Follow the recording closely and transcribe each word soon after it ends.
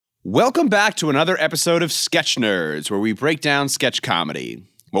Welcome back to another episode of Sketch Nerds, where we break down sketch comedy.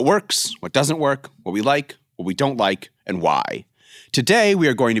 What works, what doesn't work, what we like, what we don't like, and why. Today, we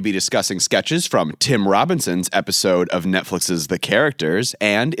are going to be discussing sketches from Tim Robinson's episode of Netflix's The Characters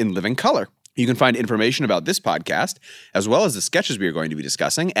and In Living Color. You can find information about this podcast, as well as the sketches we are going to be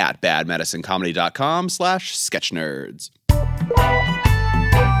discussing at badmedicinecomedy.com/sketchnerds.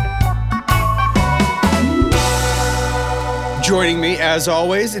 Joining me, as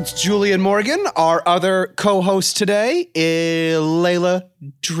always, it's Julian Morgan. Our other co-host today is Layla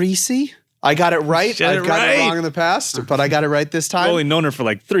Dreesy. I got it right. I've gotten it wrong in the past, but I got it right this time. I've only known her for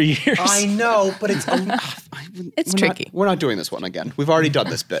like 3 years. I know, but it's it's tricky. We're not doing this one again. We've already done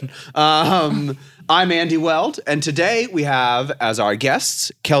this bit. I'm Andy Weld, and today we have as our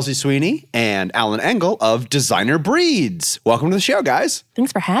guests Kelsey Sweeney and Alan Engel of Designer Breeds. Welcome to the show, guys.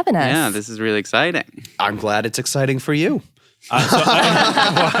 Thanks for having us. Yeah, this is really exciting. I'm glad it's exciting for you. Okay.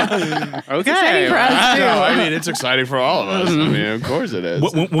 exciting for us, too. I mean, it's exciting for all of us. I mean, of course it is.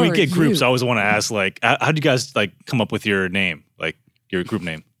 When we get groups, I always want to ask, like, how do you guys like come up with your name, like your group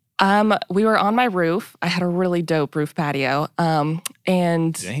name? We were on my roof. I had a really dope roof patio.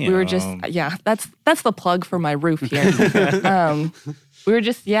 And we were just, that's the plug for my roof here. We were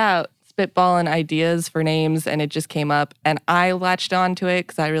just, spitballing ideas for names, and it just came up. And I latched on to it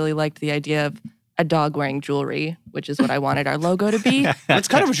because I really liked the idea of a dog wearing jewelry, which is what I wanted our logo to be. That's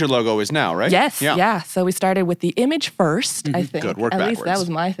kind of what your logo is now, right? Yes, yeah. So we started with the image first, I think. Good, work At backwards. least that was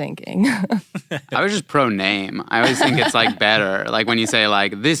my thinking. I was just pro name. I always think it's like better. Like when you say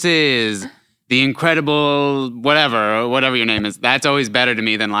like, this is the incredible whatever your name is. That's always better to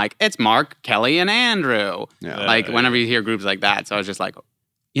me than like, it's Mark, Kelly, and Andrew. Yeah. Like whenever you hear groups like that. So I was just like,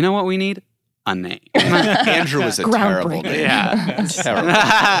 you know what we need? A name. Andrew is a terrible name. Yeah.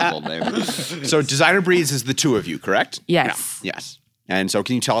 Terrible name. So Designer Breeds is the two of you, correct? Yes. Yeah. Yes. And so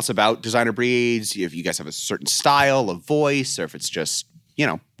can you tell us about Designer Breeds, if you guys have a certain style, a voice, or if it's just,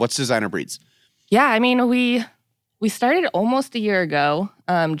 what's Designer Breeds? Yeah, I mean, we started almost a year ago,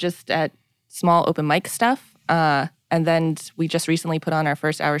 just at small open mic stuff. And then we just recently put on our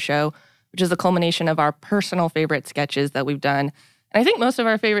first hour show, which is the culmination of our personal favorite sketches that we've done. And I think most of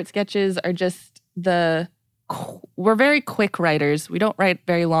our favorite sketches are just we're very quick writers. We don't write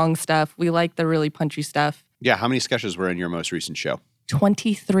very long stuff. We like the really punchy stuff. Yeah, how many sketches were in your most recent show?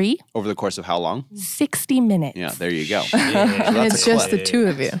 23. Over the course of how long? 60 minutes. Yeah, there you go. And it's just the two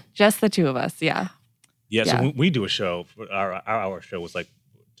of you. Just the two of us, yeah. Yeah, so when we do a show, our show was like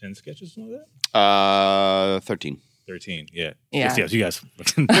 10 sketches, something like that? 13. 13, yeah. Yeah. Yes, you guys.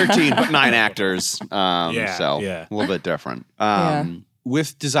 13, but 9 actors. So a little bit different.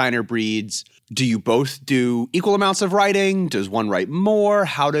 With Designer Breeds, do you both do equal amounts of writing? Does one write more?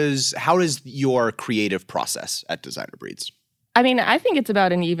 How does your creative process at Designer Breeds? I mean, I think it's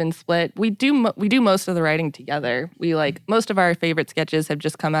about an even split. We do most of the writing together. We most of our favorite sketches have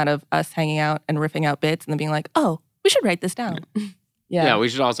just come out of us hanging out and riffing out bits and then being like, oh, we should write this down. Yeah, we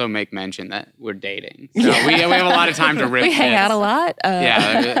should also make mention that we're dating. So we have a lot of time to riff. We hang out a lot.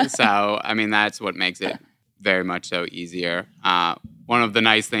 So I mean, that's what makes it very much so easier. One of the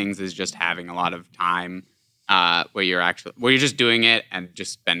nice things is just having a lot of time where you're just doing it and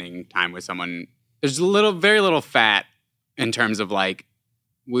just spending time with someone. There's very little fat in terms of like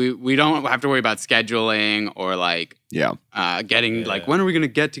we don't have to worry about scheduling or like getting like, when are we going to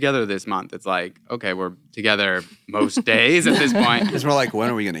get together this month? It's like, okay, we're together most days at this point. It's more like, when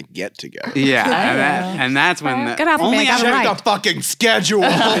are we going to get together? Yeah, and that's when get off only me, I gotta check write. the fucking schedule.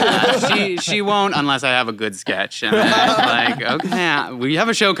 she won't unless I have a good sketch. And then it's like, okay, we have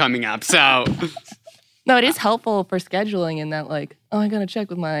a show coming up, so. No, it is helpful for scheduling in that I got to check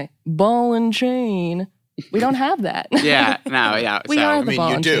with my ball and chain. We don't have that. We are the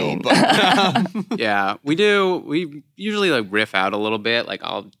ball and chain. But yeah, we do. We usually riff out a little bit. Like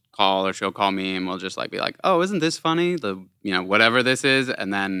I'll call or she'll call me and we'll just be like, oh, isn't this funny? Whatever this is,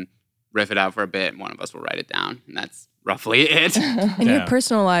 and then riff it out for a bit and one of us will write it down. And that's roughly it. In your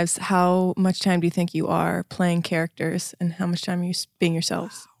personal lives, how much time do you think you are playing characters and how much time are you being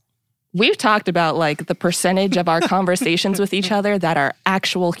yourselves? We've talked about the percentage of our conversations with each other that are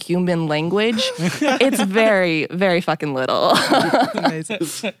actual human language. It's very, very fucking little.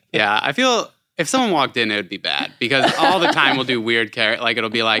 Yeah, I feel if someone walked in, it would be bad because all the time we'll do weird character. It'll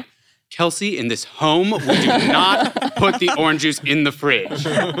be like, Kelsey, in this home, we do not put the orange juice in the fridge.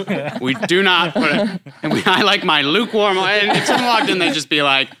 We do not put it. And I like my lukewarm. And if someone walked in, they'd just be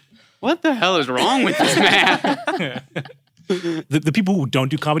like, what the hell is wrong with this man? the people who don't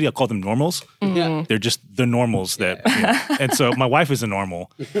do comedy, I call them normals. Yeah. They're just the normals that. And so my wife is a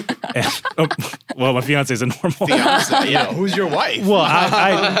normal. And, well, my fiance is a normal. Fiance, yeah. Who's your wife? Well,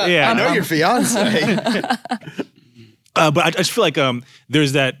 I know your fiance. But I just feel like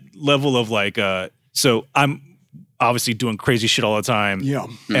there's that level of like, so I'm obviously doing crazy shit all the time. Yeah.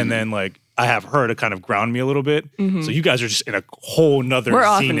 And then like, I have her to kind of ground me a little bit. So you guys are just in a whole nother We're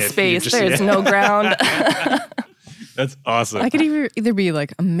off in zenith. space. Just, There's no ground. That's awesome. I could either be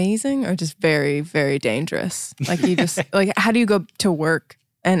like amazing or just very, very dangerous. Like you just like, how do you go to work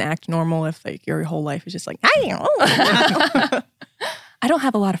and act normal if like your whole life is just like, I don't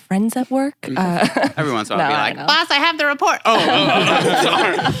have a lot of friends at work. Every once in a while, No, I'll I be like, know. "Boss, I have the report."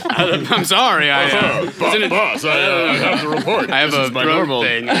 I'm sorry. Boss, I have the report. I have a my throat normal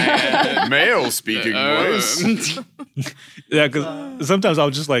thing. male speaking voice. Yeah, because sometimes I'll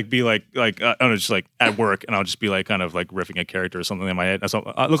just like be like I don't know, just like at work, and I'll just be like kind of like riffing a character or something in my head. So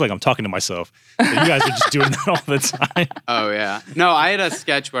I look like I'm talking to myself. But you guys are just doing that all the time. Oh yeah. No, I had a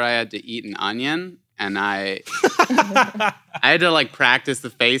sketch where I had to eat an onion, and I had to like practice the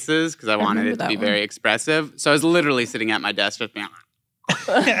faces because I wanted it to be very expressive. So I was literally sitting at my desk just being like,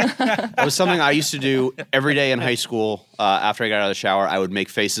 That was something I used to do every day in high school. After I got out of the shower, I would make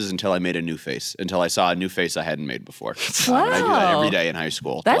faces until I made a new face, until I saw a new face I hadn't made before. Wow. I do that every day in high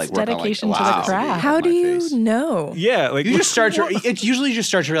school. That's to, like, work on, dedication like, to the wow, craft. how do my you face. know? Yeah, like You just start to. It usually just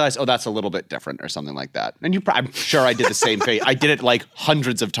starts to realize, oh, that's a little bit different, or something like that. And I'm sure I did the same face. I did it like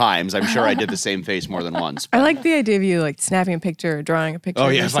hundreds of times. I'm sure I did the same face more than once. I like the idea of you like snapping a picture or drawing a picture. Oh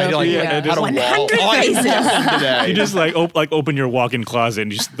of yeah, if I yourself. like Yeah, had a 100 wall. faces. Today. you just like open your walk-in closet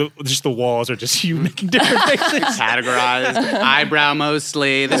and just the walls are just you making different faces. categorized, eyebrow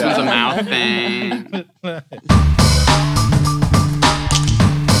mostly. This one's a mouth thing.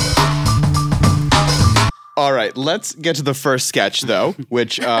 All right, let's get to the first sketch, though,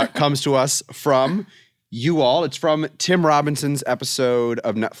 which comes to us from you all. It's from Tim Robinson's episode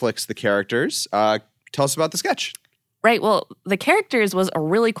of Netflix, The Characters. Tell us about the sketch. Right. Well, The Characters was a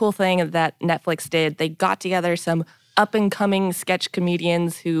really cool thing that Netflix did. They got together some up-and-coming sketch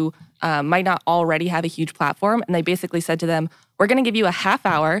comedians who might not already have a huge platform, and they basically said to them, we're going to give you a half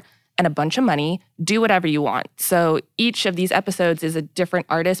hour and a bunch of money. Do whatever you want. So each of these episodes is a different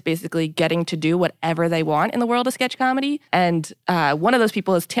artist basically getting to do whatever they want in the world of sketch comedy. And one of those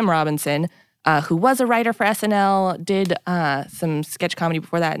people is Tim Robinson, who was a writer for SNL, did some sketch comedy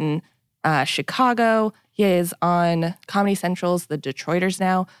before that in Chicago. He is on Comedy Central's The Detroiters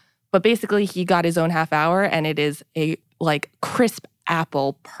now. But basically, he got his own half hour, and it is a like crisp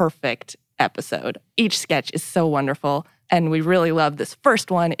apple perfect episode. Each sketch is so wonderful, and we really love this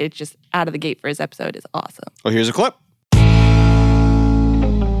first one. It just out of the gate for his episode is awesome. Well, here's a clip.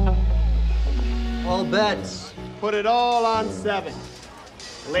 All bets. Put it all on 7.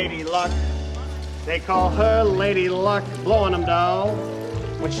 Lady Luck. They call her Lady Luck, blowing them down.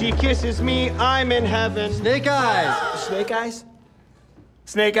 When she kisses me, I'm in heaven. Snake eyes. Snake eyes?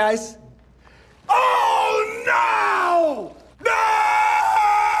 Snake eyes? Oh, no! No!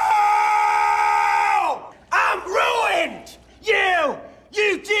 I'm ruined!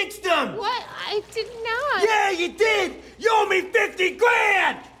 You jinxed them! What? I did not. Yeah, you did! You owe me 50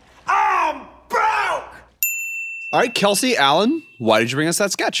 grand! I'm broke! All right, Kelsey, Alan, why did you bring us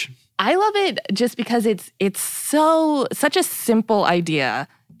that sketch? I love it just because it's such a simple idea.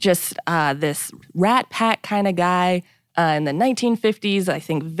 Just this Rat Pack kind of guy in the 1950s, I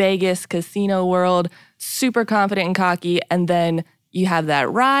think Vegas casino world, super confident and cocky, and then you have that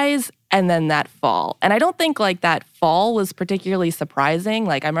rise and then that fall. And I don't think like that fall was particularly surprising.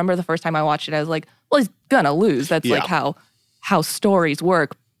 Like I remember the first time I watched it, I was like, well, he's gonna lose. That's like how stories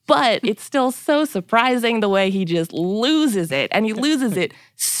work. But it's still so surprising the way he just loses it. And he loses it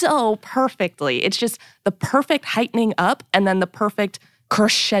so perfectly. It's just the perfect heightening up and then the perfect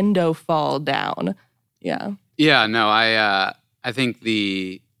crescendo fall down. Yeah. Yeah, no, I think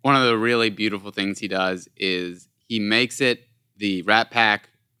one of the really beautiful things he does is he makes it the Rat Pack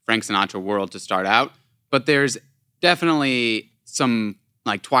Frank Sinatra world to start out, but there's definitely some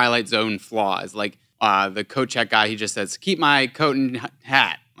like Twilight Zone flaws. Like the coat check guy, he just says, "Keep my coat and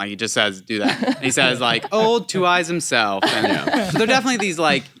hat." Like he just says, "Do that." And he says like, "Old Two Eyes himself." And so they're definitely these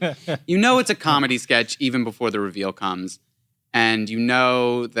like, you know, it's a comedy sketch even before the reveal comes, and you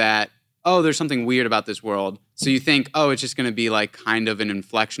know that, oh, there's something weird about this world. So you think, oh, it's just going to be like kind of an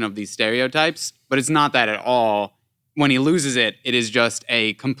inflection of these stereotypes, but it's not that at all. When he loses it, it is just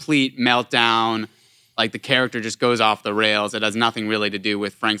a complete meltdown. Like the character just goes off the rails. It has nothing really to do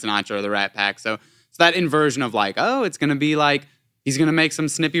with Frank Sinatra or the Rat Pack. So it's that inversion of like, oh, it's going to be like, he's going to make some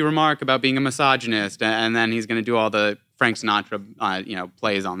snippy remark about being a misogynist, and then he's going to do all the Frank Sinatra,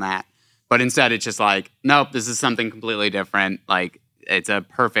 plays on that. But instead, it's just like, nope, this is something completely different. Like, it's a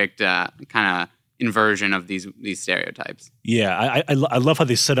perfect kind of inversion of these stereotypes. Yeah, I love how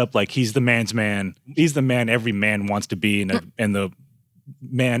they set up like he's the man's man. He's the man every man wants to be, and the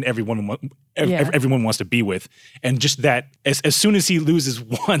man everyone wants to be with. And just that, as soon as he loses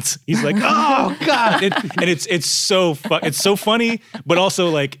once, he's like, oh God! And it's so funny, but also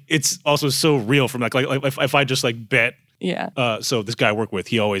like it's also so real. From like if I just like bet. Yeah. So this guy I work with,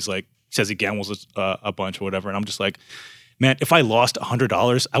 he always like says he gambles a bunch or whatever, and I'm just like, man, if I lost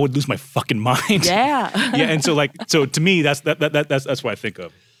 $100, I would lose my fucking mind. Yeah. Yeah, and so to me, that's what I think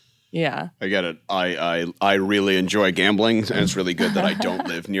of. Yeah. I get it. I really enjoy gambling, and it's really good that I don't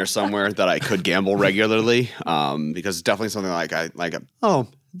live near somewhere that I could gamble regularly, because it's definitely something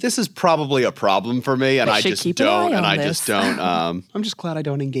this is probably a problem for me, and I just don't. I'm just glad I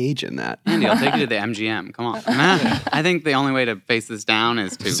don't engage in that. Andy, I'll take you to the MGM. Come on. I think the only way to face this down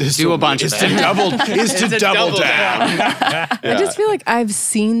is to do a bunch of things. To double down. I just feel like I've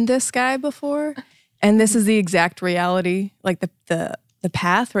seen this guy before, and this is the exact reality, like the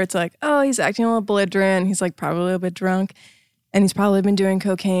path where it's like, oh, he's acting a little belligerent, he's like probably a little bit drunk, and he's probably been doing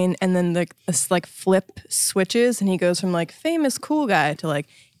cocaine, and then this like flip switches, and he goes from like famous cool guy to like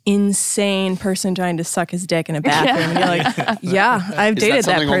insane person trying to suck his dick in a bathroom. And you're like, yeah, I've dated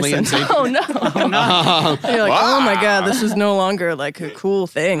that person. Oh no. And you're like, oh my God, this is no longer like a cool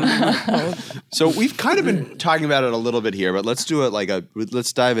thing. So we've kind of been talking about it a little bit here, but let's do it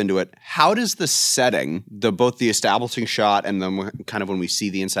let's dive into it. How does the setting, both the establishing shot and then kind of when we see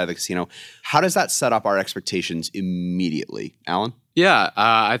the inside of the casino, how does that set up our expectations immediately? Alan? Yeah,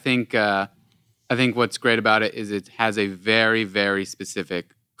 I think what's great about it is it has a very, very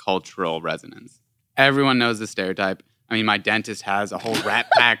specific cultural resonance. Everyone knows the stereotype. I mean, my dentist has a whole Rat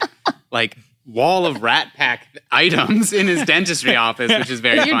Pack, like wall of Rat Pack items in his dentistry office, which is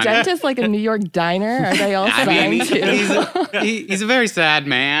very funny. Is your dentist like a New York diner? Are they also dying too? He's a very sad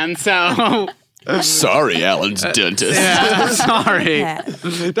man, so... Sorry, Alan's dentist. Yeah, sorry.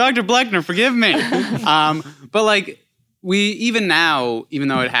 Dr. Bleckner, forgive me. But like, even now, even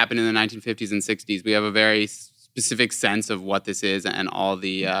though it happened in the 1950s and 60s, we have a very specific sense of what this is and all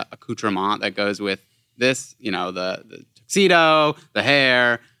the accoutrement that goes with this, the tuxedo, the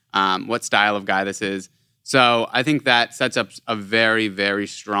hair, what style of guy this is. So I think that sets up a very, very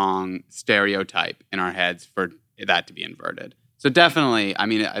strong stereotype in our heads for that to be inverted. So definitely, I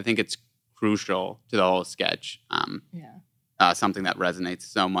mean, I think it's crucial to the whole sketch. Something that resonates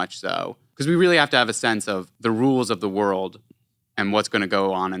so much so. Because we really have to have a sense of the rules of the world and what's going to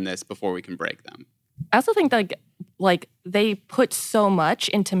go on in this before we can break them. I also think like they put so much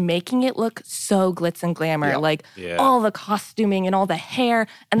into making it look so glitz and glamour, all the costuming and all the hair,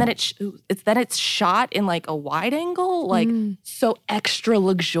 and then it's shot in like a wide angle, like so extra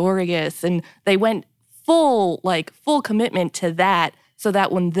luxurious, and they went full commitment to that, so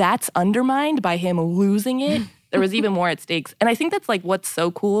that when that's undermined by him losing it, there was even more at stakes. And I think that's like what's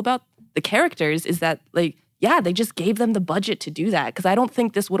so cool about the characters is that they just gave them the budget to do that, because I don't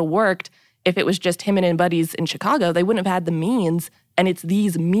think this would have worked if it was just him and his buddies in Chicago. They wouldn't have had the means, and it's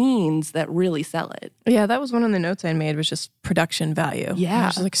these means that really sell it. Yeah, that was one of the notes I made, was just production value. Yeah. I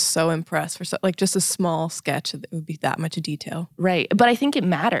was like so impressed for just a small sketch that would be that much detail. Right, but I think it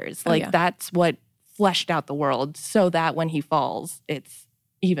matters. That's what fleshed out the world so that when he falls, it's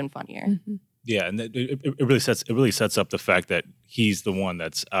even funnier. Mm-hmm. Yeah, and it really sets up the fact that he's the one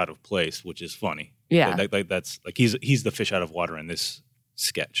that's out of place, which is funny. Yeah, that's like he's the fish out of water in this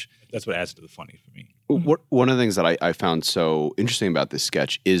sketch. That's what adds to the funny for me. One of the things that I found so interesting about this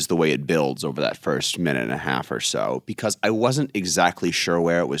sketch is the way it builds over that first minute and a half or so, because I wasn't exactly sure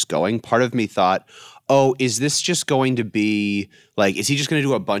where it was going. Part of me thought, oh, is this just going to be like, is he just going to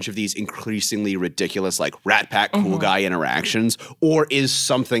do a bunch of these increasingly ridiculous like Rat Pack cool guy interactions, or is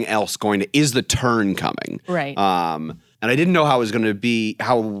something else is the turn coming? Right. And I didn't know how it was going to be,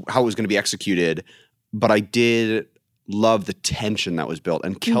 how it was going to be executed, but I did love the tension that was built.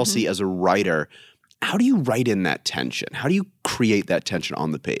 And Kelsey, as a writer, how do you write in that tension? How do you create that tension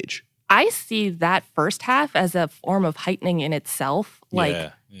on the page? I see that first half as a form of heightening in itself.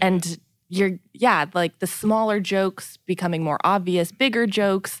 And like the smaller jokes becoming more obvious, bigger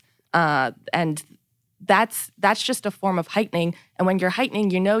jokes, and that's just a form of heightening. And when you're heightening,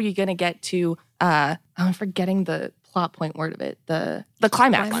 you're going to get to I'm forgetting the plot point word of it, the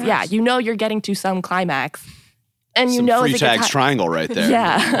climax. Yeah, you're getting to some climax. And some free tags triangle right there.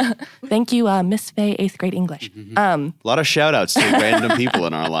 Yeah. Thank you, Miss Faye, 8th grade English. A lot of shout outs to random people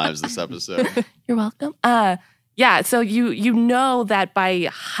in our lives this episode. You're welcome. So you know that by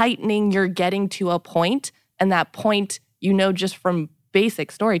heightening, you're getting to a point, and that point you know, just from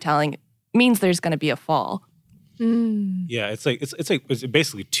basic storytelling, means there's going to be a fall. Yeah, it's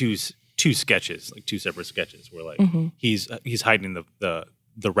basically two sketches, like two separate sketches, where like he's hiding the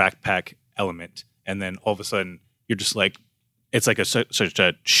rack pack element, and then all of a sudden you're just like, it's like such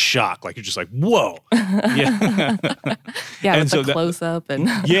a shock, like you're just like, whoa, yeah, and with so the close up and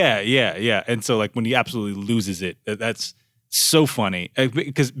yeah, and so like when he absolutely loses it, that's so funny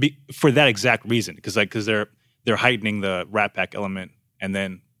because for that exact reason, because they're heightening the Rat Pack element, and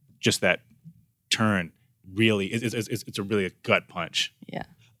then just that turn really it's a gut punch. Yeah.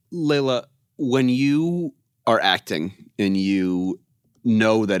 Layla, when you are acting and you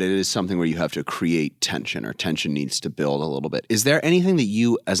know that it is something where you have to create tension or tension needs to build a little bit, is there anything that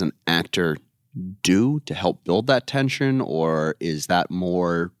you as an actor do to help build that tension, or is that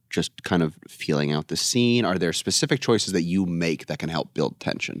more just kind of feeling out the scene? Are there specific choices that you make that can help build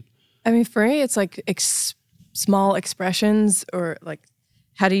tension? I mean, for me, it's like small expressions, or like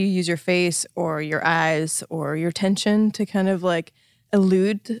how do you use your face or your eyes or your tension to kind of like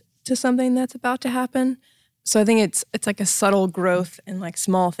allude to something that's about to happen. So I think it's like a subtle growth and like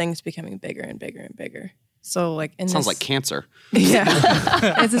small things becoming bigger and bigger and bigger. So like Sounds like cancer. Yeah.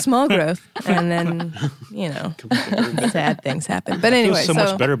 It's a small growth, and then, sad things happen. But I anyway, feel so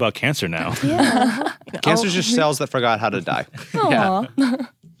much better about cancer now. Yeah. Cancer's just cells that forgot how to die. Aw.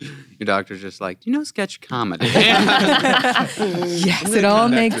 Your doctor's just like, sketch comedy? Yes, it all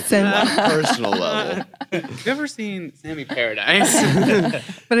makes sense. On a personal level. Have you ever seen Sammy Paradise?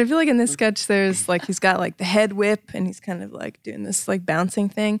 But I feel like in this sketch, there's like, he's got like the head whip, and he's kind of like doing this like bouncing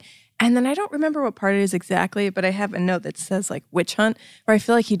thing. And then I don't remember what part it is exactly, but I have a note that says like witch hunt, where I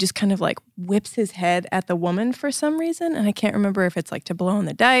feel like he just kind of like whips his head at the woman for some reason. And I can't remember if it's like to blow on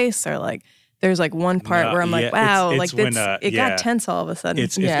the dice, or like there's like one part where I'm like, wow, it's when, it got tense all of a sudden.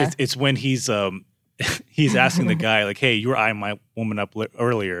 It's when he's asking the guy like, hey, you were eyeing my woman up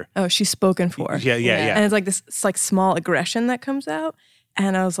earlier. Oh, she's spoken for. Yeah. And it's like this, it's like small aggression that comes out.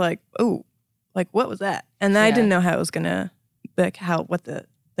 And I was like, oh, like what was that? And then I didn't know how it was gonna, like how the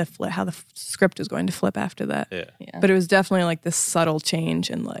script was going to flip after that. Yeah. But it was definitely like this subtle change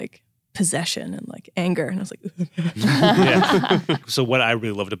in like possession and like anger. And I was like, yeah. So what I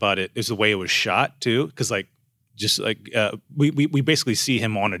really loved about it is the way it was shot too. Cause like, just like, we basically see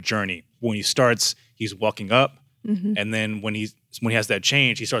him on a journey. When he starts, he's walking up. And then when he has that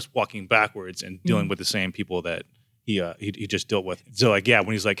change, he starts walking backwards and dealing with the same people that he just dealt with. So like, yeah,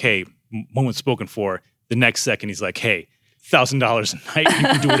 when he's like, hey, moment spoken for, the next second he's like, hey, $1,000 a night, you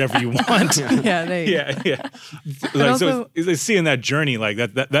can do whatever you want. Yeah. Like, also, so it's seeing that journey like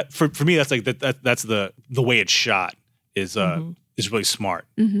that for me, that's like that's the way it's shot is really smart.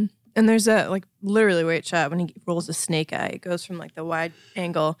 and there's a like literally way it's shot when he rolls a snake eye. It goes from like the wide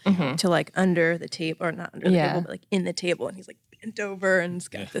angle to like under the table, or not under the table, but like in the table, and he's like bent over and it's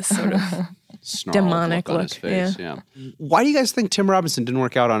got this sort of demonic on his face. Yeah. Why do you guys think Tim Robinson didn't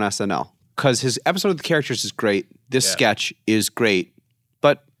work out on SNL? Because his episode of The Characters is great. This sketch is great,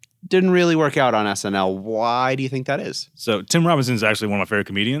 but didn't really work out on SNL. Why do you think that is? So Tim Robinson is actually one of my favorite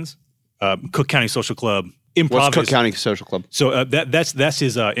comedians. Cook County Social Club. Improv. What's Cook County Social Club? So that's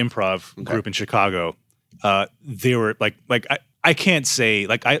his improv group in Chicago. They were like I can't say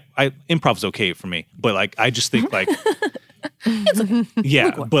like I improv's okay for me, but like I just think like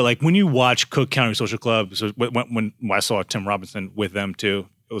but like when you watch Cook County Social Club, so when I saw Tim Robinson with them too,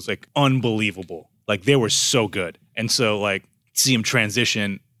 it was like unbelievable. Like they were so good, and so like see him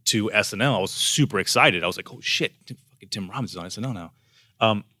transition to SNL, I was super excited. I was like, oh shit, fucking Tim Robinson's on SNL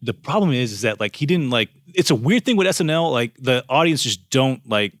now. The problem is that like he didn't like. It's a weird thing with SNL. Like the audience just don't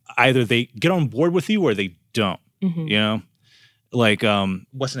like, either they get on board with you or they don't. You know, like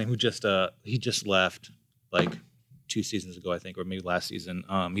what's his name? Who just he just left like 2 seasons ago, I think, or maybe last season.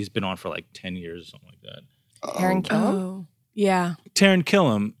 He's been on for like 10 years or something like that. Taran Killam? Oh, yeah. Taran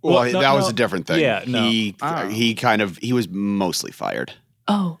Killam. Well, that was a different thing. Yeah, no. He was mostly fired.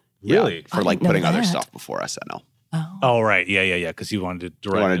 Oh, really? For like didn't know putting other that. stuff before SNL. Oh, right. Yeah. Because he wanted to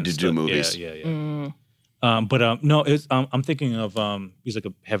direct. He wanted and to stuff. do movies. Yeah. No, it's I'm thinking of he's like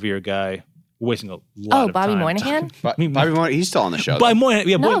a heavier guy, wasting a lot of Bobby time. Moynihan? Bobby Moynihan, he's still on the show. Bobby Moynihan,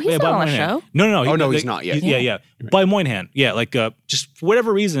 yeah. No, he's not Bobby on the Moynihan. show. No. Oh, no, he's not yet. Yeah. Bobby Moynihan, yeah. Like just for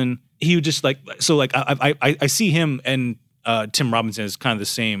whatever reason, he would just like so like I see him and Tim Robinson is kind of the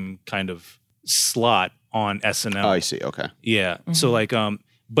same kind of slot on SNL. Oh, I see. Okay. Yeah. So like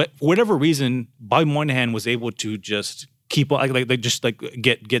but for whatever reason, Bobby Moynihan was able to just keep like just like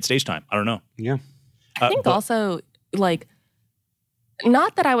get stage time. I don't know. Yeah. I think also, like,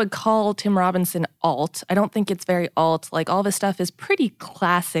 not that I would call Tim Robinson alt. I don't think it's very alt. Like, all this stuff is pretty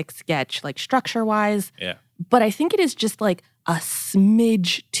classic sketch, like, structure-wise. Yeah. but I think it is just like a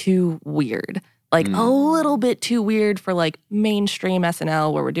smidge too weird. Like a little bit too weird for like mainstream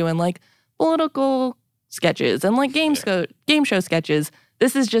SNL where we're doing like political sketches and like game show sketches.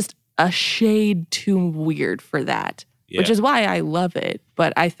 This is just a shade too weird for that, which is why I love it.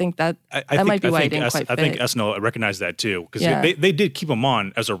 But I think that might be why it didn't quite fit. I think SNL recognized that too, because they did keep him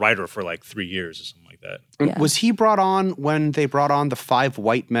on as a writer for like 3 years or something like that. Yeah. Was he brought on when they brought on the 5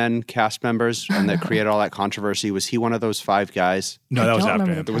 white men cast members and that created all that controversy? Was he one of those 5 guys? No, that was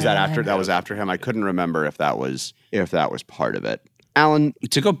after him. Was that after? That was after him. I couldn't remember if that was part of it. Alan,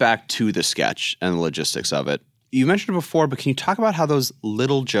 to go back to the sketch and the logistics of it, you mentioned it before, but can you talk about how those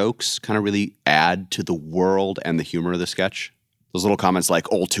little jokes kind of really add to the world and the humor of the sketch? Those little comments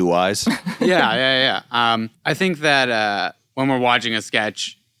like "old 2 eyes." Yeah. I think that when we're watching a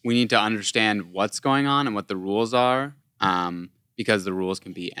sketch, we need to understand what's going on and what the rules are, because the rules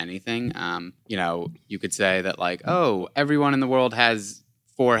can be anything. You could say that like, oh, everyone in the world has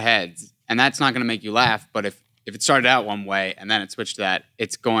 4 heads, and that's not going to make you laugh. But if it started out one way and then it switched to that,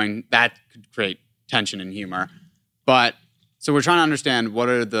 that could create tension and humor. But so we're trying to understand what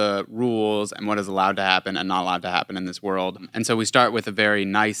are the rules and what is allowed to happen and not allowed to happen in this world. And so we start with a very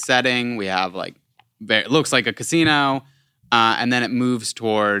nice setting. We have it looks like a casino, and then it moves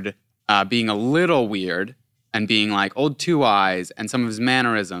toward being a little weird and being like old 2 eyes and some of his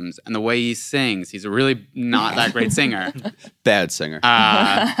mannerisms and the way he sings. He's a really not that great singer. Bad singer.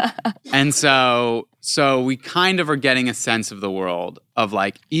 And so we kind of are getting a sense of the world of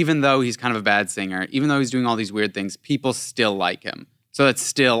like, even though he's kind of a bad singer, even though he's doing all these weird things, people still like him. So that's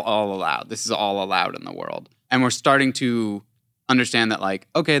still all allowed. This is all allowed in the world. And we're starting to understand that like,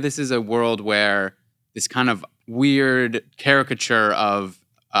 okay, this is a world where this kind of weird caricature of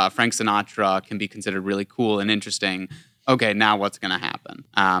Frank Sinatra can be considered really cool and interesting. Okay, now what's going to happen?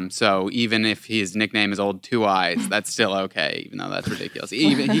 So even if his nickname is Old 2 Eyes, that's still okay, even though that's ridiculous.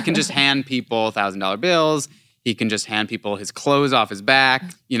 He can just hand people $1,000 bills. He can just hand people his clothes off his back.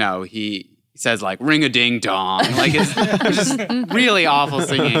 He says like "ring a ding dong," like it's just really awful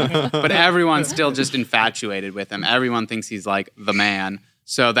singing. But everyone's still just infatuated with him. Everyone thinks he's like the man.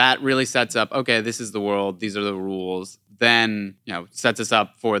 So that really sets up. Okay, this is the world. These are the rules. Then, sets us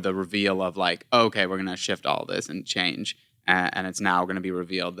up for the reveal of like, okay, we're going to shift all this and change. And it's now going to be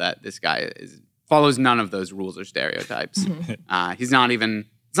revealed that this guy follows none of those rules or stereotypes.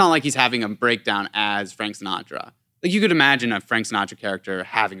 It's not like he's having a breakdown as Frank Sinatra. Like you could imagine a Frank Sinatra character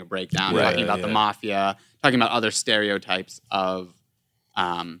having a breakdown, talking about the mafia, talking about other stereotypes of...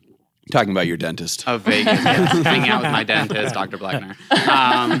 talking about your dentist. Of Vegas, hanging out with my dentist, Dr. Bleckner.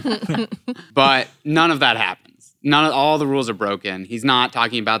 But none of that happens. All the rules are broken. He's not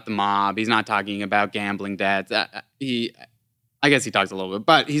talking about the mob. He's not talking about gambling debts. I guess he talks a little bit,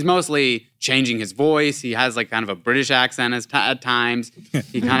 but he's mostly changing his voice. He has like kind of a British accent at times.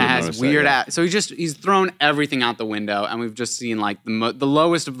 He kind of has weird. So he's thrown everything out the window, and we've just seen like the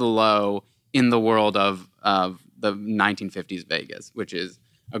lowest of the low in the world of the 1950s Vegas, which is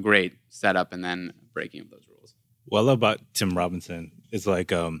a great setup and then breaking of those rules. What I love about Tim Robinson is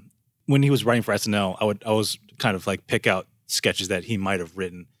like when he was writing for SNL, I always kind of like pick out sketches that he might have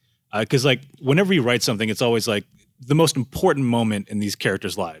written. Because like whenever he writes something, it's always like the most important moment in these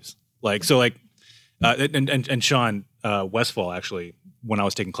characters' lives. And Sean Westfall, actually, when I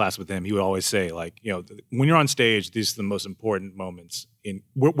was taking class with him, he would always say like, when you're on stage, these are the most important moments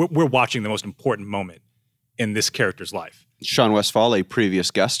we're watching the most important moment in this character's life. Sean Westfall, a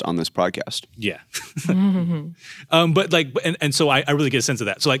previous guest on this podcast. Yeah. But like, and so I really get a sense of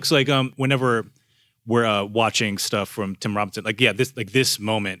that. So whenever we're watching stuff from Tim Robinson, this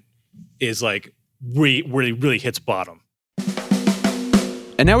moment is like really hits bottom.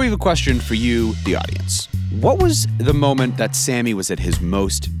 And now we have a question for you, the audience. What was the moment that Sammy was at his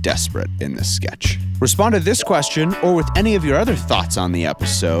most desperate in this sketch? Respond to this question or with any of your other thoughts on the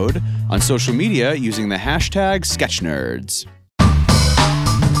episode on social media using the hashtag SketchNerds.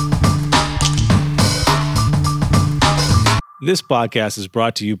 This podcast is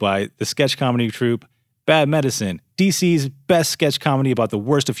brought to you by the sketch comedy troupe Bad Medicine, DC's best sketch comedy about the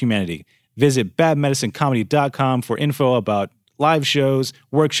worst of humanity. Visit badmedicinecomedy.com for info about live shows,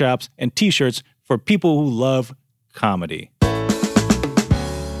 workshops, and t-shirts for people who love comedy.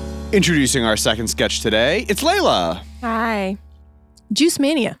 Introducing our second sketch today, it's Layla. Hi. Juice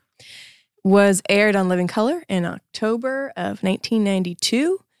Mania was aired on Living Color in October of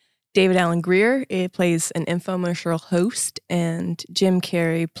 1992. David Alan Grier plays an infomercial host, and Jim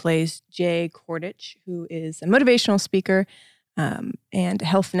Carrey plays Jay Kordich, who is a motivational speaker and a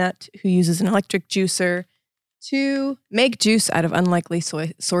health nut who uses an electric juicer to make juice out of unlikely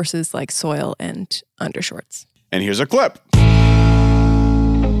sources like soil and undershorts. And here's a clip.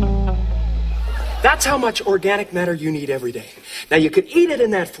 That's how much organic matter you need every day. Now, you could eat it in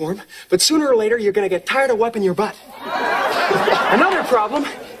that form, but sooner or later, you're going to get tired of wiping your butt. Another problem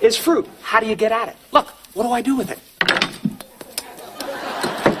is fruit. How do you get at it? Look, what do I do with it?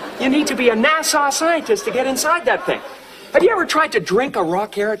 You need to be a NASA scientist to get inside that thing. Have you ever tried to drink a raw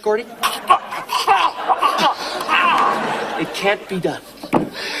carrot, Gordy? It can't be done.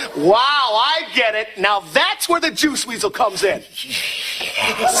 Wow, I get it. Now that's where the juice weasel comes in.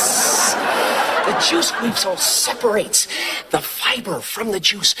 Yes. The juice weasel separates the fiber from the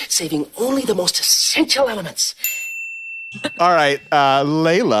juice, saving only the most essential elements. All right,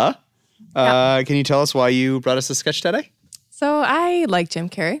 Layla, can you tell us why you brought us this sketch today? So I like Jim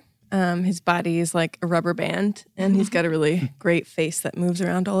Carrey. His body is like a rubber band, and he's got a really great face that moves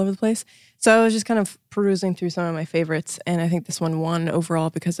around all over the place. So I was just kind of perusing through some of my favorites, and I think this one won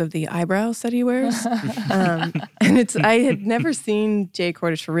overall because of the eyebrows that he wears. And I had never seen Jay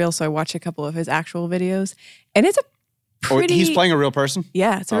Cordish for real, so I watched a couple of his actual videos, and it's a pretty... Oh, he's playing a real person?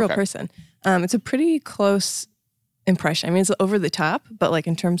 Yeah, it's a real person. It's a pretty close impression. I mean, it's over the top, but like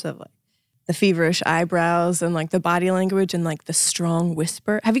in terms of like the feverish eyebrows and like the body language and like the strong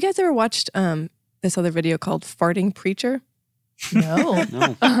whisper. Have you guys ever watched this other video called Farting Preacher? No.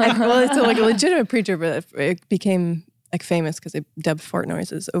 Well, it's a legitimate preacher, but it became like famous because they dubbed fart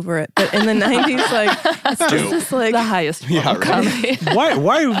noises over it. But in the 90s, like it's just this like The highest form of comedy.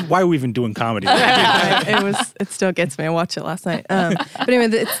 Why are we even doing comedy? it still gets me. I watched it last night. But anyway,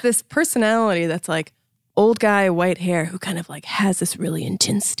 it's this personality that's like old guy, white hair, who kind of like has this really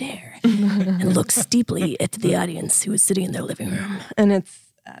intense stare and looks deeply at the audience who is sitting in their living room. And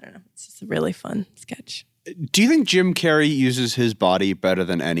it's just a really fun sketch. Do you think Jim Carrey uses his body better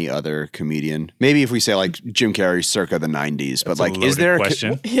than any other comedian? Maybe if we say like Jim Carrey circa the 90s, but like, is there a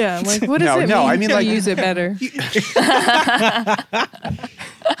question? Yeah, like what does it mean? I mean, to like, use it better.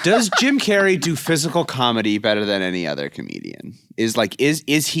 Does Jim Carrey do physical comedy better than any other comedian? Is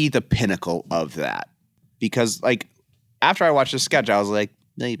he the pinnacle of that? Because like after I watched the sketch, I was like,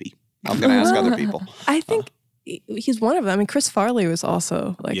 maybe I'm gonna ask other people. I think he's one of them. I mean, Chris Farley was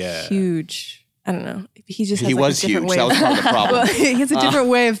also like huge. I don't know. He just has he like was a different huge. way. That was part of the problem. Well, he has a different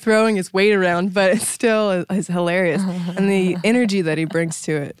way of throwing his weight around, but it still is hilarious. And the energy that he brings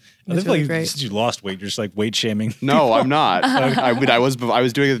to it I is feel really like great. since you lost weight, you're just like weight shaming. No, I'm not. I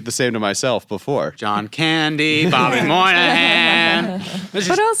was doing it the same to myself before. John Candy, Bobby Moynihan.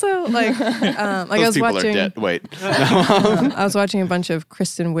 But also, like I Those was people watching. are dead. Wait. I was watching a bunch of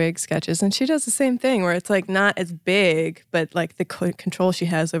Kristen Wiig sketches, and she does the same thing, where it's like not as big, but like the control she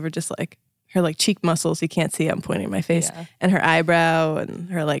has over just like her like cheek muscles. You can't see. I'm pointing at my face, and her eyebrow and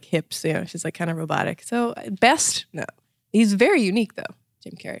her like hips. You know, she's like kind of robotic. So no, he's very unique though,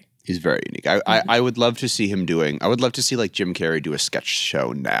 Jim Carrey. He's very unique. I would love to see him I would love to see like Jim Carrey do a sketch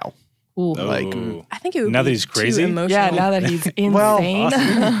show now. Ooh. Like, I think it would Now be that he's crazy? too emotional. Yeah, now that he's insane.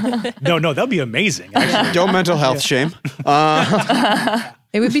 No, that'd be amazing. Actually. don't mental health shame.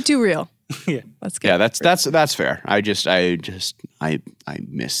 It would be too real. Yeah. Let's go. Yeah, that's fair. I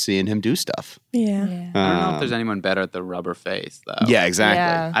miss seeing him do stuff. Yeah. I don't know if there's anyone better at the rubber face, though. Yeah, exactly.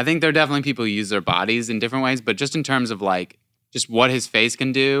 Yeah. I think there are definitely people who use their bodies in different ways, but just in terms of like, just what his face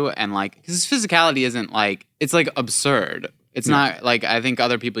can do and like, because his physicality isn't like, it's like absurd. It's not like, I think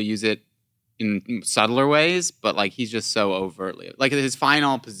other people use it in subtler ways, but like he's just so overtly, like his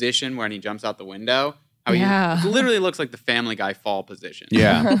final position when he jumps out the window, how he literally looks like the Family Guy fall position.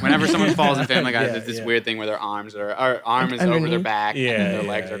 Yeah. Whenever someone falls in Family Guy, there's this weird thing where their arm is over their back and their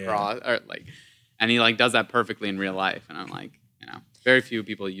legs are crossed, or like, and he like does that perfectly in real life. And I'm like, very few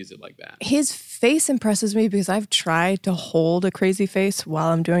people use it like that. His face impresses me because I've tried to hold a crazy face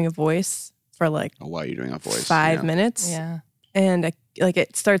while I'm doing a voice for like Why are you doing a voice? 5 minutes. Yeah. And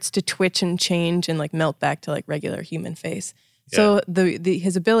it starts to twitch and change and like melt back to like regular human face. So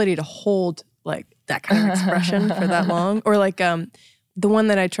his ability to hold like that kind of expression for that long, or like the one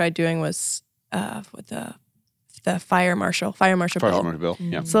that I tried doing was with the fire marshal Bill.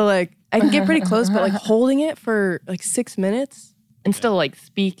 Yeah. So like I can get pretty close, but like holding it for like 6 minutes. And still like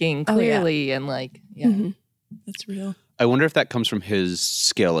speaking clearly and like, That's real. I wonder if that comes from his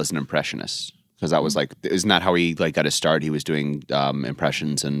skill as an impressionist. Because that was like, isn't that how he like got his start? He was doing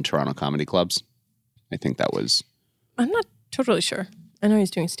impressions in Toronto comedy clubs. I think that was. I'm not totally sure. I know he's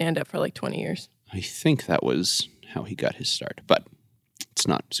doing stand-up for like 20 years. I think that was how he got his start, but it's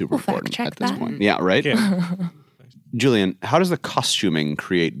not super important fact-check at this that. point. Yeah, right? Yeah. Julian, how does the costuming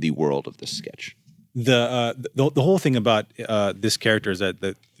create the world of this sketch? The whole thing about this character is that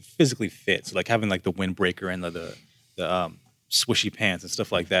the physically fit. So like having like the windbreaker and the swishy pants and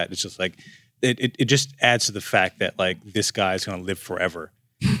stuff like that. It's just like it just adds to the fact that like this guy is gonna live forever.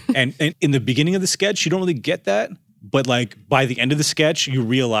 and in the beginning of the sketch, you don't really get that, but like by the end of the sketch, you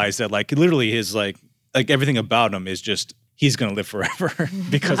realize that like literally his like everything about him is just he's gonna live forever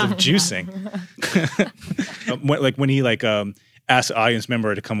because of juicing. Like when he like asked an audience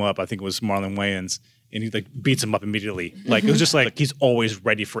member to come up, I think it was Marlon Wayans, and he like beats him up immediately. Like it was just like he's always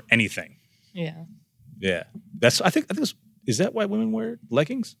ready for anything. Yeah. Yeah, I think is that why women wear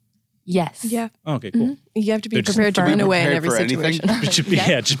leggings? Yes. Yeah. Oh, okay, cool. You have to be They're just prepared to run away in prepared every for anything?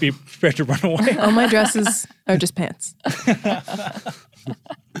 situation. Just be prepared to run away. All my dresses are just pants.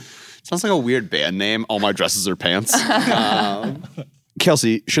 Sounds like a weird band name. All my dresses are pants.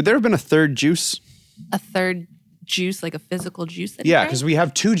 Kelsey, should there have been a third juice? A third juice, like a physical juice? That Yeah, because we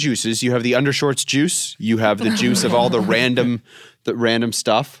have two juices. You have the undershorts juice. You have the juice of all the random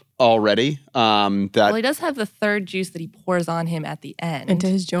stuff already. Well, he does have the third juice that he pours on him at the end. Into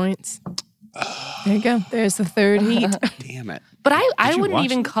his joints. There you go. There's the third heat. Damn it. But I you wouldn't watch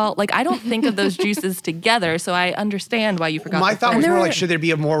even call, like, I don't think of those juices together, so I understand why you forgot. My the thought third. was more like, should there be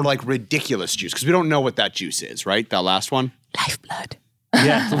a more like ridiculous juice? Because we don't know what that juice is, right? That last one? Lifeblood.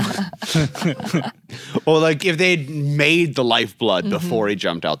 Yeah. Or like if they'd made the lifeblood before he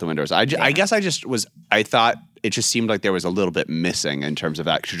jumped out the windows. I guess I thought it just seemed like there was a little bit missing in terms of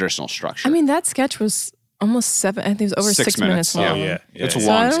that traditional structure. I mean, that sketch was almost 7, I think it was over 6 minutes long. Yeah. It's a So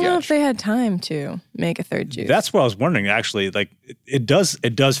long I don't know if sketch. they had time to make a third juice. That's what I was wondering. Actually, like it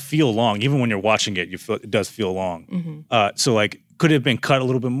does feel long. Even when you're watching it, it does feel long. So like, could it have been cut a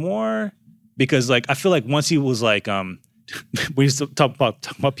little bit more? Because like I feel like once he was like we used to talk about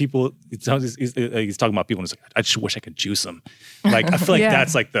people. He's talking about people, and it's like, I just wish I could juice them. Like I feel like Yeah.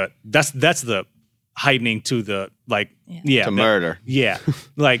 that's like that's the heightening to the like murder. Yeah,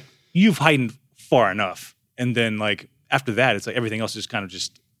 like you've heightened far enough, and then like after that, it's like everything else is kind of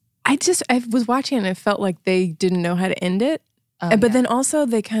just. I was watching it and it felt like they didn't know how to end it. But then also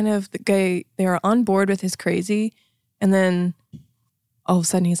they are on board with his crazy, and then all of a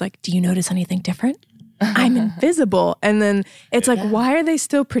sudden he's like, "Do you notice anything different? I'm invisible." And then it's like, why are they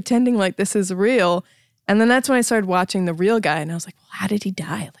still pretending like this is real? And then that's when I started watching the real guy, and I was like, well, how did he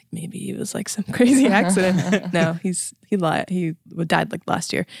die? Like maybe it was like some crazy accident. No, he lied. He died like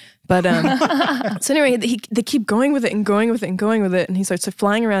last year. But so anyway, they keep going with it and going with it and going with it, and he starts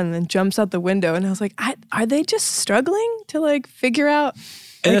flying around and then jumps out the window. And I was like, are they just struggling to like figure out?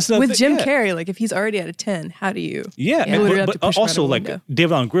 And Like, that's another with thing, Jim yeah. Carrey, like if he's already at a 10, how do you? Yeah, You literally have to but push him out also of a like window.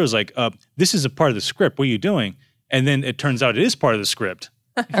 David Allen Greer's like, this is a part of the script. What are you doing? And then it turns out it is part of the script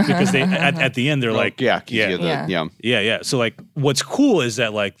because they at the end they're like, yeah. So like, what's cool is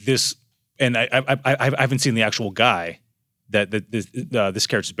that like this, and I haven't seen the actual guy that this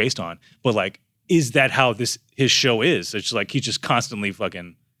character's based on, but like, is that how his show is? It's like he's just constantly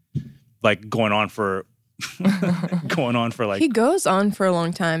fucking like going on for like. He goes on for a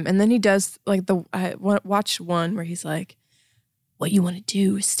long time, and then he does like I watched one where he's like, "What you want to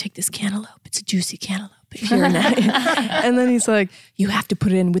do is take this cantaloupe. It's a juicy cantaloupe. If you're not," and then he's like, "You have to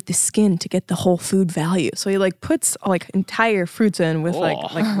put it in with the skin to get the whole food value." So he like puts like entire fruits in with like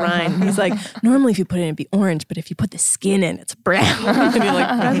rind. And he's like, "Normally if you put it in, it'd be orange, but if you put the skin in, it's brown." And he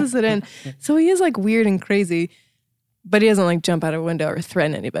like presses it in. So he is like weird and crazy. But he doesn't like jump out of a window or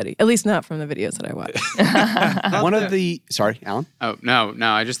threaten anybody. At least not from the videos that I watch. Sorry, Alan? Oh, no.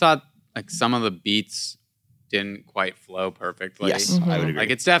 I just thought like some of the beats didn't quite flow perfectly. Yes, I would agree. Like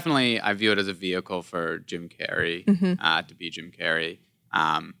it's definitely, I view it as a vehicle for Jim Carrey to be Jim Carrey.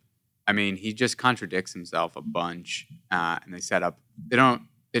 I mean, he just contradicts himself a bunch, and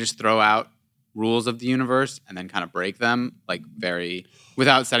they just throw out rules of the universe and then kind of break them like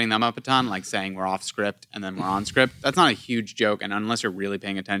without setting them up a ton, like saying we're off script and then we're on script. That's not a huge joke, and unless you're really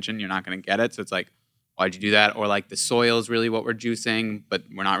paying attention, you're not going to get it. So it's like, why'd you do that? Or like the soil is really what we're juicing, but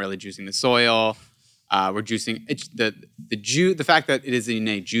we're not really juicing the soil. We're juicing the fact that it is in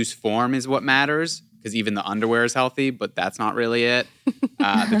a juice form is what matters, because even the underwear is healthy, but that's not really it.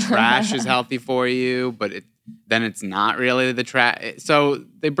 The trash is healthy for you, but then it's not really the trash. So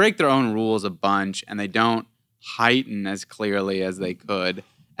they break their own rules a bunch, and they don't heighten as clearly as they could.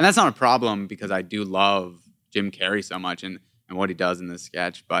 And that's not a problem, because I do love Jim Carrey so much and what he does in this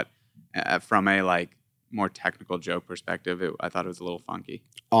sketch. But from a like more technical joke perspective, I thought it was a little funky.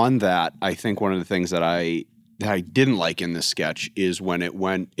 On that, I think one of the things that I didn't like in this sketch is when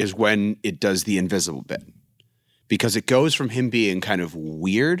it does the invisible bit, because it goes from him being kind of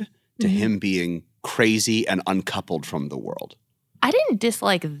weird to him being crazy and uncoupled from the world. I didn't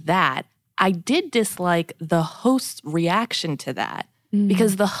dislike that. I did dislike the host's reaction to that.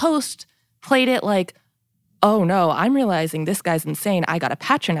 because the host played it like, oh no, I'm realizing this guy's insane. I got to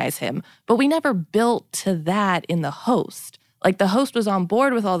patronize him. But we never built to that in the host. Like the host was on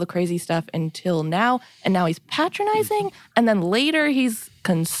board with all the crazy stuff until now, and now he's patronizing, and then later he's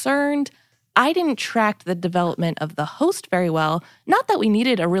concerned. I didn't track the development of the host very well. Not that we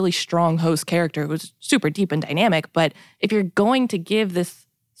needed a really strong host character who was super deep and dynamic, but if you're going to give this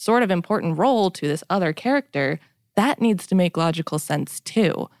sort of important role to this other character, that needs to make logical sense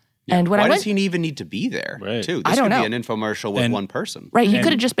too. Yeah. And when Why I went, does he even need to be there, too? This I don't could know. be an infomercial with one person. Right, he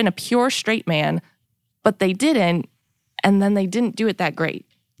could have just been a pure straight man, but they didn't, and then they didn't do it that great.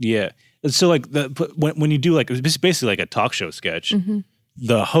 Yeah. So like when you do like, it's basically like a talk show sketch,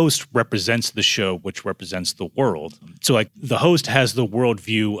 the host represents the show, which represents the world. So like the host has the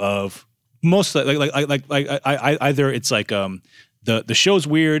worldview of most either it's like the show's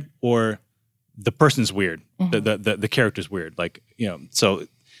weird or the person's weird, the character's weird. Like, you know, so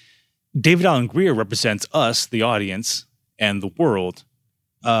David Alan Grier represents us, the audience, and the world.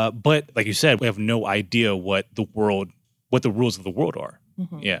 But like you said, we have no idea what the rules of the world are.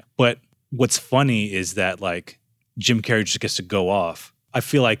 Yeah. But what's funny is that like Jim Carrey just gets to go off. I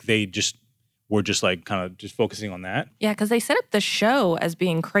feel like they were just like kind of just focusing on that. Yeah, because they set up the show as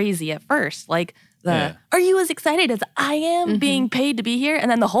being crazy at first. Like are you as excited as I am being paid to be here? And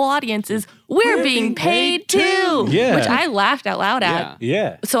then the whole audience is, we're being paid too. Yeah. Which I laughed out loud at.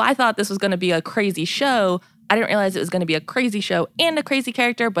 Yeah. So I thought this was going to be a crazy show. I didn't realize it was going to be a crazy show and a crazy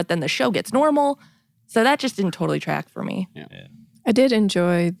character, but then the show gets normal. So that just didn't totally track for me. Yeah. I did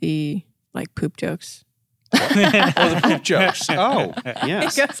enjoy the like poop jokes. The poop jokes. Oh,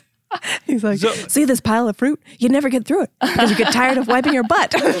 yes. He's like, see this pile of fruit? You never get through it because you get tired of wiping your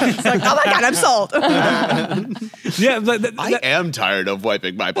butt. It's like, oh my God, I'm sold. Yeah, but I am tired of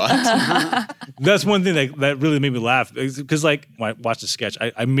wiping my butt. that's one thing that really made me laugh because like when I watch the sketch,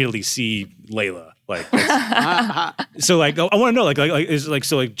 I immediately see Layla. Like, so like I want to know like is like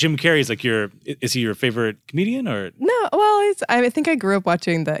so like Jim Carrey is he your favorite comedian or No, well, I think I grew up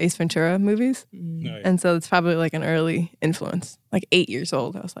watching the Ace Ventura movies, and so it's probably like an early influence. Like 8 years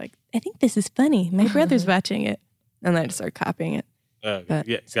old, I was like, I think this is funny. My brother's watching it, and then I just started copying it. But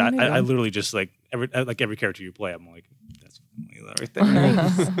yeah, so I literally just like every character you play, I'm like, that's Layla right there.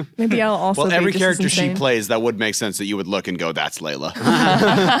 Nice. Maybe I'll also. Well, be every just character as she insane. plays, that would make sense that you would look and go, that's Layla.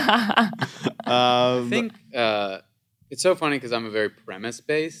 I think it's so funny because I'm a very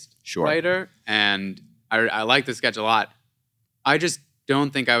premise-based writer, and I like the sketch a lot. I just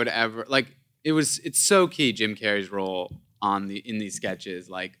don't think I would ever like. It's so key Jim Carrey's role in these sketches,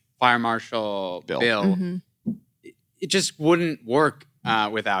 like Fire Marshal Bill. It just wouldn't work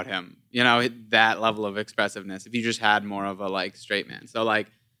without him. You know, that level of expressiveness. If you just had more of a like straight man. So like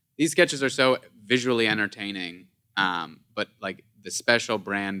these sketches are so visually entertaining, but like the special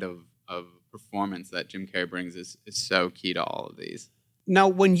brand of performance that Jim Carrey brings is so key to all of these. Now,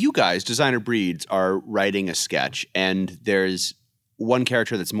 when you guys, Designer Breeds, are writing a sketch and there's one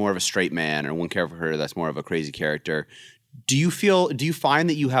character that's more of a straight man or one character that's more of a crazy character, do you find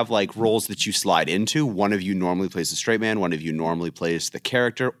that you have like roles that you slide into? One of you normally plays the straight man, one of you normally plays the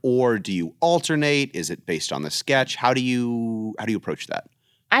character, or do you alternate? Is it based on the sketch? How do you approach that?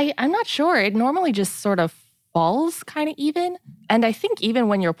 I'm not sure. It normally just sort of falls kind of even. And I think even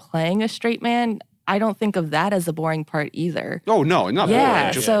when you're playing a straight man, I don't think of that as a boring part either. Oh, no, not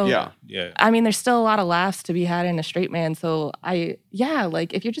yeah, boring. So, yeah. I mean, there's still a lot of laughs to be had in a straight man. So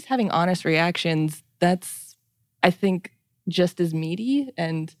like if you're just having honest reactions, that's, I think, just as meaty.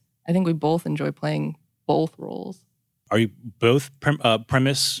 And I think we both enjoy playing both roles. Are you both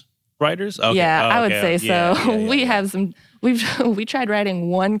premise writers? Okay. Yeah, I would say so. Yeah, we have some. We tried writing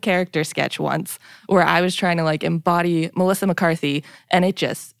one character sketch once where I was trying to like embody Melissa McCarthy, and it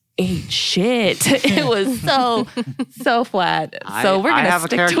just ate shit. It was so flat. So we're gonna have a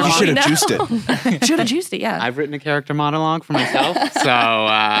stick character to what You we should have know. juiced it. Should have juiced it. Yeah, I've written a character monologue for myself, so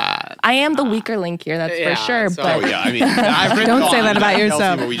I am the weaker link here. That's for sure. so- But Oh, yeah. I mean, I've written Don't say on that about Kelsey,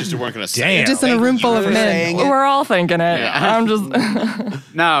 yourself. but we just weren't going to say Damn. it. You're just in a room full of men. we're all thinking it. I'm just.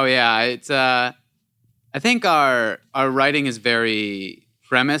 no, yeah, it's I think our writing is very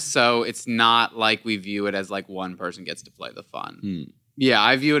premise, so it's not like we view it as like one person gets to play the fun. Yeah,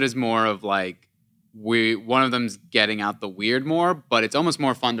 I view it as more of like one of them's getting out the weird more, but it's almost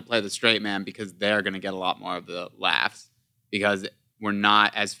more fun to play the straight man because they're going to get a lot more of the laughs because we're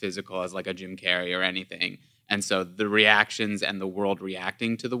not as physical as like a Jim Carrey or anything. And so the reactions and the world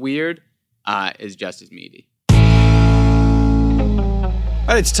reacting to the weird is just as meaty.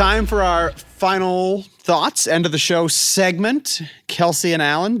 All right, it's time for our final thoughts, end of the show segment. Kelsey and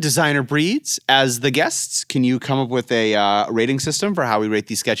Alan, Designer Breeds, as the guests. Can you come up with a rating system for how we rate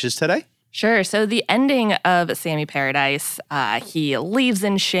these sketches today? Sure. So the ending of Sammy Paradise, he leaves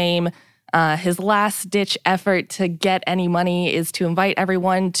in shame. His last-ditch effort to get any money is to invite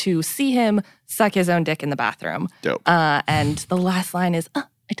everyone to see him suck his own dick in the bathroom. Dope. And the last line is, I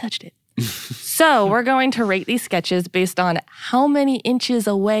touched it. So we're going to rate these sketches based on how many inches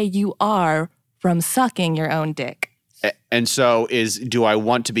away you are from sucking your own dick. And so do I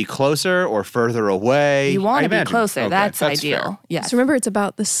want to be closer or further away? You want I to be imagine. closer. Okay, that's fair. ideal. Yes. So remember, it's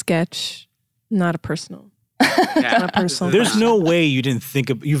about the sketch, not a personal. Not a personal. There's no way you didn't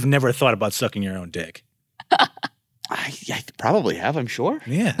you've never thought about sucking your own dick. I probably have, I'm sure.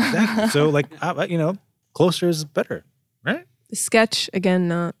 Yeah, exactly. So closer is better, right? The sketch, again,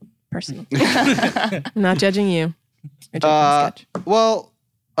 not personal. I'm not judging you. You're judging the sketch. Well,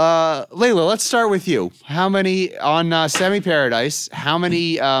 Layla, let's start with you. How many, on Sammy Paradise, how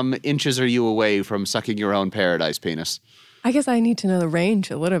many inches are you away from sucking your own paradise penis? I guess I need to know the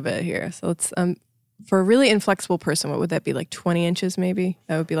range a little bit here. So it's for a really inflexible person, what would that be, like 20 inches maybe?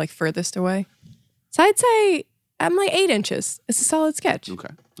 That would be like furthest away. So I'd say I'm like 8 inches. It's a solid sketch. Okay.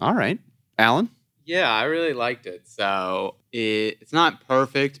 All right. Alan? Yeah, I really liked it. So it's not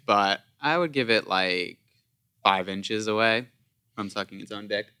perfect, but I would give it like 5 inches away from sucking its own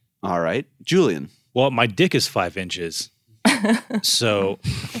dick. All right. Julian? Well, my dick is 5 inches. So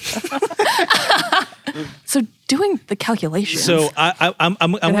doing the calculations. So I'm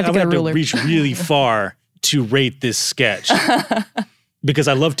gonna have to ruler. reach really far to rate this sketch because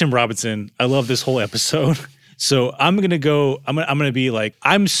I love Tim Robinson. I love this whole episode. So I'm gonna be like,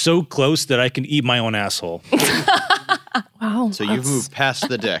 I'm so close that I can eat my own asshole. Wow. So you've moved past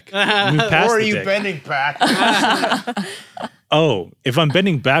the dick. Move past Or are the you dick. bending back? Oh, if I'm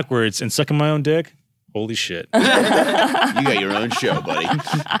bending backwards and sucking my own dick, holy shit. You got your own show, buddy.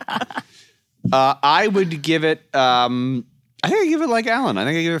 I would give it, I think I give it like Alan. I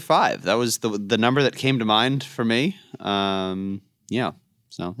think I give it 5. That was the number that came to mind for me. Yeah.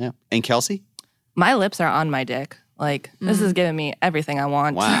 So, yeah. And Kelsey? My lips are on my dick. Like, this is giving me everything I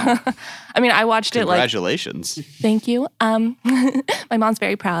want. Wow. I mean, I watched it like, Congratulations. thank you. My mom's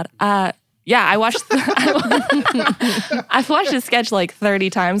very proud. Yeah, I've watched this sketch like 30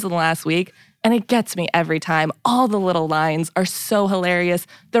 times in the last week, and it gets me every time. All the little lines are so hilarious.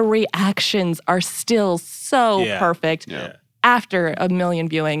 The reactions are still so perfect after a million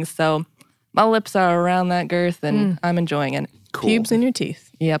viewings. So my lips are around that girth, and I'm enjoying it. Cool. Pubes in your teeth.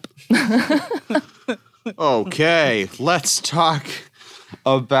 Yep. Okay, let's talk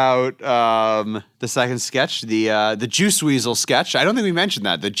about the second sketch, the Juice Weasel sketch. I don't think we mentioned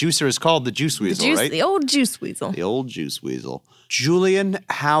that. The juicer is called the Juice Weasel, right? The old Juice Weasel. The old Juice Weasel. Julian,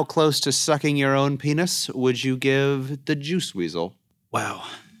 how close to sucking your own penis would you give the Juice Weasel? Wow.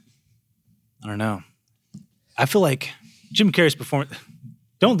 I don't know. I feel like Jim Carrey's performance.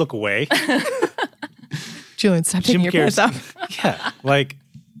 Don't look away. Julian, stop taking your pants off. Yeah, like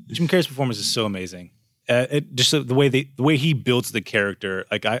Jim Carrey's performance is so amazing. Just the way he builds the character.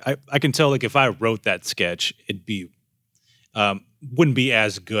 Like I can tell, like if I wrote that sketch, it'd be wouldn't be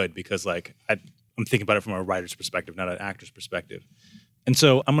as good because like I'm thinking about it from a writer's perspective, not an actor's perspective. And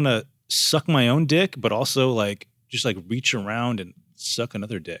so I'm gonna suck my own dick, but also like just like reach around and suck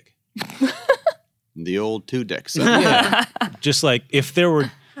another dick. The old 2 dicks. Yeah. Just like if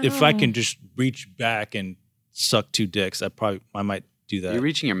I can just reach back and suck 2 dicks, I might do that. You're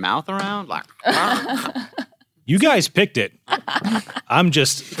reaching your mouth around? Like, You guys picked it. I'm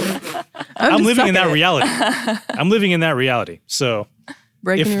living in that reality. I'm living in that reality. So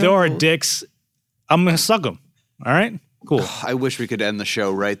Breaking if your there own are rules. dicks, I'm going to suck them. All right? Cool. I wish we could end the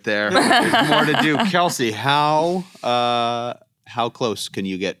show right there. There's more to do. Kelsey, how close can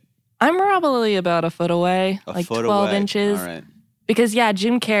you get? I'm probably about a foot away, A foot 12 away. inches. All right. Because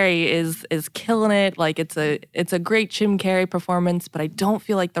Jim Carrey is killing it. Like it's a great Jim Carrey performance, but I don't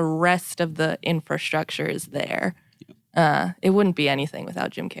feel like the rest of the infrastructure is there. It wouldn't be anything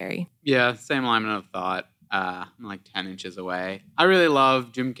without Jim Carrey. yeah, same alignment of thought. I'm like 10 inches away. I really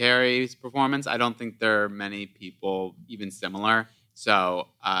love Jim Carrey's performance. I don't think there are many people even similar. So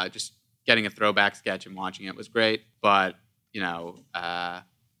just getting a throwback sketch and watching it was great. But,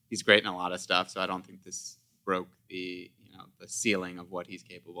 he's great in a lot of stuff. So I don't think this broke the ceiling of what he's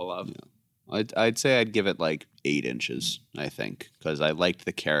capable of. Yeah. I'd say I'd give it like 8 inches, I think, because I liked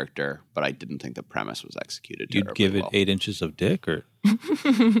the character, but I didn't think the premise was executed You'd terribly give it well. 8 inches of dick or?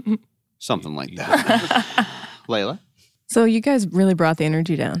 Something like that. Layla? So you guys really brought the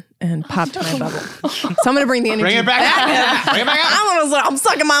energy down and popped my bubble. So I'm going to bring the energy Bring it back up. Bring it back up. I'm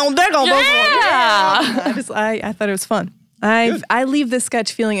sucking my own dick on this one. I thought it was fun. I leave this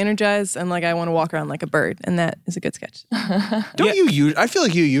sketch feeling energized and like I want to walk around like a bird, and that is a good sketch. Don't you? I feel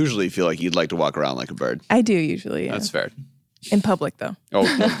like you usually feel like you'd like to walk around like a bird. I do usually. Yeah. That's fair. In public though. Oh,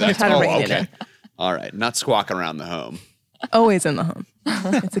 that's Try to rein it okay. in. All right, not squawking around the home. Always in the home.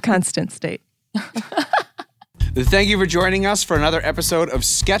 It's a constant state. Thank you for joining us for another episode of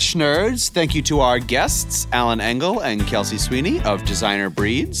Sketch Nerds. Thank you to our guests, Alan Engel and Kelsey Sweeney of Designer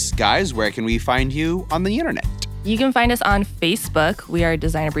Breeds. Guys, where can we find you on the internet? You can find us on Facebook. We are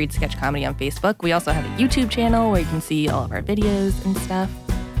Designer Breed Sketch Comedy on Facebook. We also have a YouTube channel where you can see all of our videos and stuff.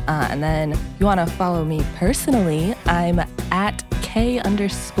 And then if you want to follow me personally, I'm at K_Sweens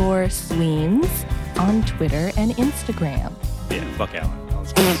on Twitter and Instagram. Yeah, fuck Alan.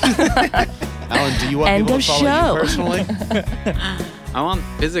 Alan, do you want End people of to follow show. you personally? I want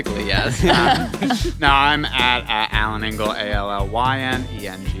physically, yes. No, I'm at Alan Engel,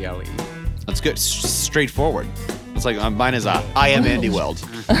 ALLYNENGLE. That's good. Straightforward. It's like mine is I am Andy Weld.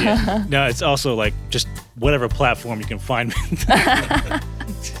 Yeah. No, it's also like just whatever platform you can find me. I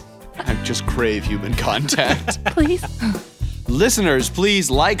just crave human contact. Please. Listeners, please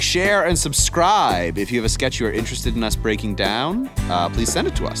like, share, and subscribe. If you have a sketch you are interested in us breaking down, please send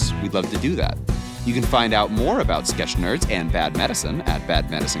it to us. We'd love to do that. You can find out more about Sketch Nerds and Bad Medicine at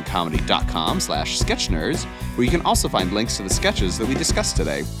badmedicinecomedy.com/sketchnerds, where you can also find links to the sketches that we discussed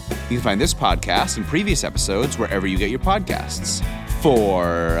today. You can find this podcast and previous episodes wherever you get your podcasts.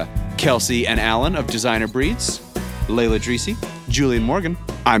 For Kelsey and Alan of Designer Breeds, Layla Dreesy, Julian Morgan,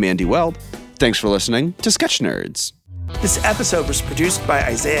 I'm Andy Weld. Thanks for listening to Sketch Nerds. This episode was produced by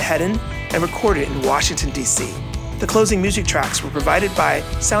Isaiah Hedden and recorded in Washington, D.C. The closing music tracks were provided by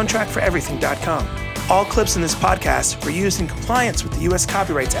SoundtrackForEverything.com. All clips in this podcast were used in compliance with the U.S.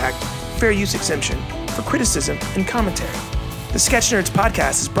 Copyrights Act Fair Use Exemption for criticism and commentary. The Sketch Nerds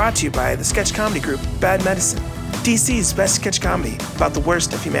podcast is brought to you by the sketch comedy group Bad Medicine, DC's best sketch comedy about the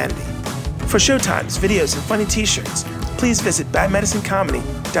worst of humanity. For showtimes, videos, and funny t-shirts, please visit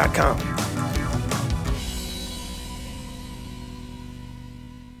badmedicinecomedy.com.